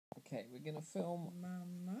Okay, we're going to film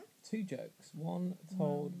Mama. 2 jokes. One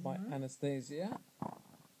told by Mama. Anastasia,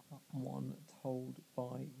 one told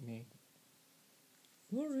by me.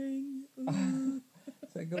 Boring.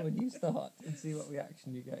 So go on, you start and see what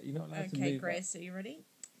reaction you get. You're not allowed to move. Okay, Grace, are you ready?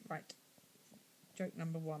 Right. Joke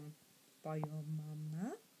number 1. By your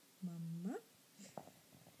mama. Mama.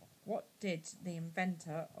 What did the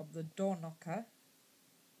inventor of the door knocker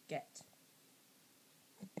get?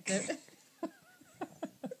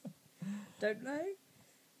 Don't know?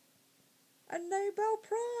 A Nobel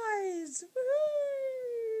Prize!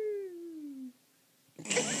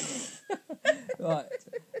 Woohoo! Right.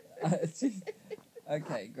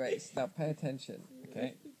 Okay, Grace. Now pay attention.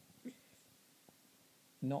 Okay.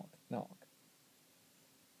 Knock, knock.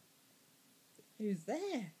 Who's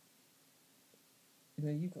there? You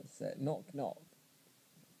know, you've got to say it. Knock, knock.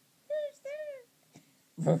 Who's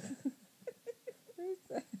there? Who's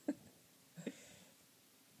there?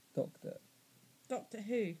 Doctor. Doctor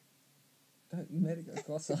Who? Don't you made it go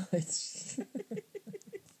cross-eyed.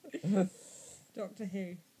 Doctor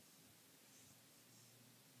Who.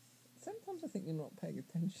 Sometimes I think you're not paying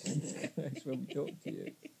attention when we talk to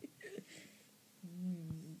you.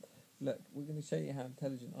 Look, we're going to show you how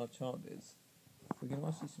intelligent our child is. We're going to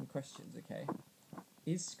ask you some questions, okay?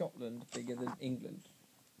 Is Scotland bigger than England?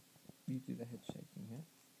 You do the head shaking, yeah?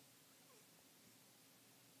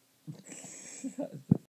 That is the